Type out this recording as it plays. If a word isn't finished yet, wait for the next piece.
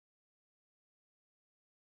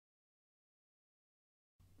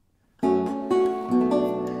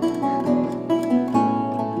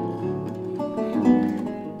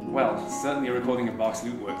Well, certainly a recording of Bach's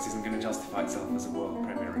lute works isn't going to justify itself as a world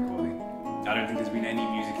premiere recording. I don't think there's been any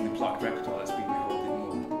music in the plucked repertoire that's been recorded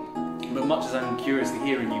more. But much as I'm curious to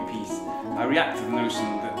hear a new piece, I react to the notion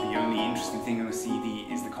that the only interesting thing on a CD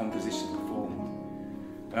is the composition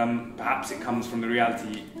performed. Perhaps it comes from the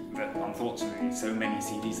reality that, unfortunately, so many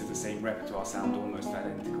CDs of the same repertoire sound almost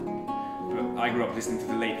identical. But I grew up listening to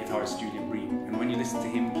the late guitarist Julian Bream, and when you listen to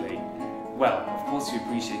him play, well, of course you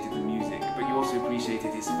appreciated the music, but you also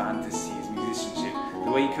appreciated his fantasy, his musicianship, the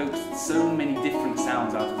way he coaxed so many different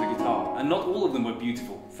sounds out of the guitar. And not all of them were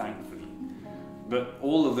beautiful, thankfully, but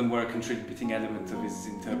all of them were a contributing element of his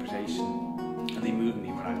interpretation, and they moved me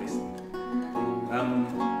when I listened.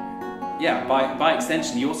 Yeah, by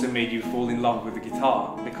extension, he also made you fall in love with the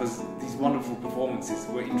guitar, because these wonderful performances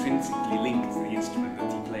were intrinsically linked to the instrument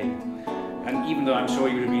that he played. And even though I'm sure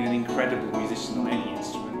he would have been an incredible musician on any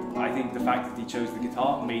instrument, I think the fact that he chose the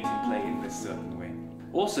guitar made him play in this certain way.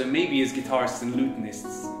 Also, maybe as guitarists and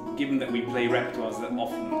lutenists, given that we play repertoires that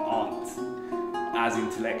often aren't as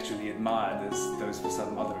intellectually admired as those for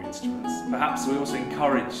some other instruments, perhaps we're also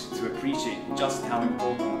encouraged to appreciate just how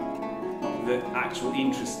important the actual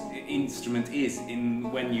instrument is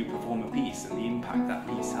in when you perform a piece and the impact that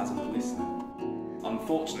piece has on the listener.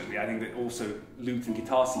 Unfortunately, I think that also lute and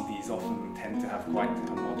guitar CDs often tend to have quite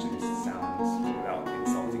homogeneous sounds without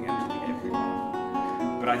insulting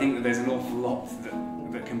everyone. But I think that there's an awful lot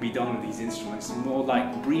that can be done with these instruments, more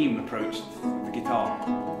like Bream approached the guitar.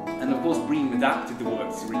 And of course Bream adapted the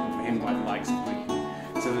works written for him by the likes of Bream,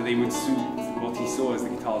 so that they would suit what he saw as the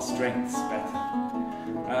guitar's strengths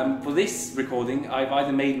better. For this recording, I've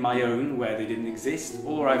either made my own where they didn't exist,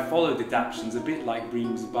 or I've followed adaptations a bit like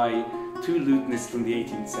Bream's by two lutenists from the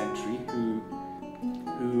 18th century who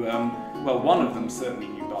well, one of them certainly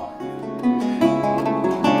knew Bach.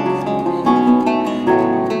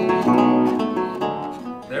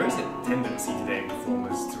 There is a tendency today in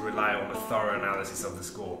performers to rely on a thorough analysis of the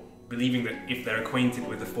score, believing that if they're acquainted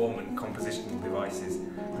with the form and compositional devices,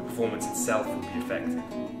 the performance itself will be effective.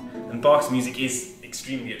 And Bach's music is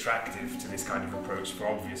extremely attractive to this kind of approach for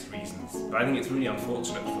obvious reasons, but I think it's really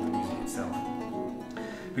unfortunate for the music itself.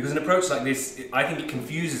 Because an approach like this, I think it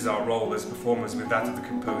confuses our role as performers with that of the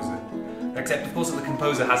composer. Except of course that the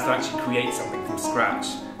composer has to actually create something from scratch,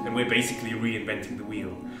 and we're basically reinventing the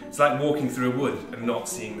wheel. It's like walking through a wood and not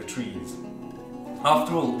seeing the trees.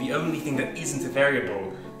 After all, the only thing that isn't a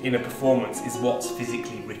variable in a performance is what's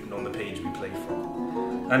physically written on the page we play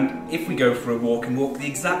from. And if we go for a walk and walk the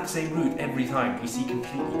exact same route every time, we see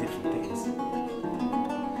completely different things.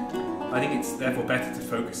 I think it's therefore better to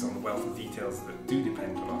focus on the wealth of details that do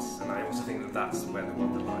depend on us, and I also think that that's where the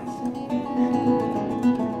wonder lies.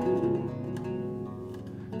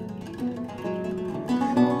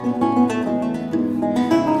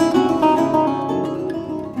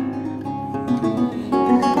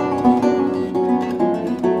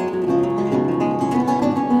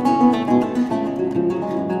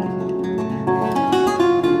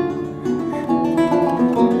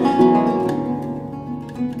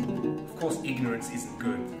 Isn't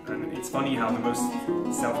good, and it's funny how the most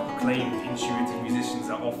self-proclaimed intuitive musicians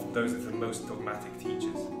are often those of the most dogmatic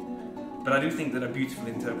teachers. But I do think that a beautiful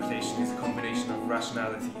interpretation is a combination of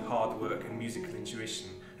rationality, hard work and musical intuition,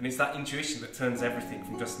 and it's that intuition that turns everything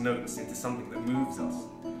from just notes into something that moves us.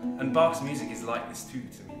 And Bach's music is like this too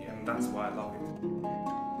to me, and that's why I love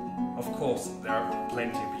it. Of course, there are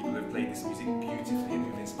plenty of people who have played this music beautifully and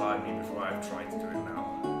who've inspired me before I've tried to do it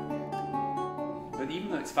now. But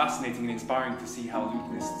even though it's fascinating and inspiring to see how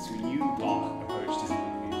lutenists who knew Bach approached his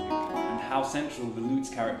own music, and how central the lute's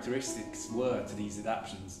characteristics were to these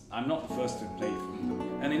adaptations, I'm not the first to have played from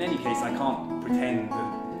them. And in any case, I can't pretend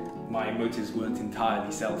that my motives weren't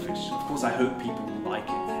entirely selfish. Of course, I hope people will like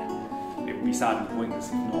it. It would be sad and pointless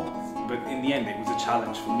if not. But in the end, it was a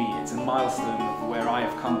challenge for me. It's a milestone of where I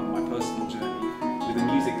have come on my personal journey with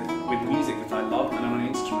music that I love and on an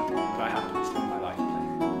instrument that I happen to spend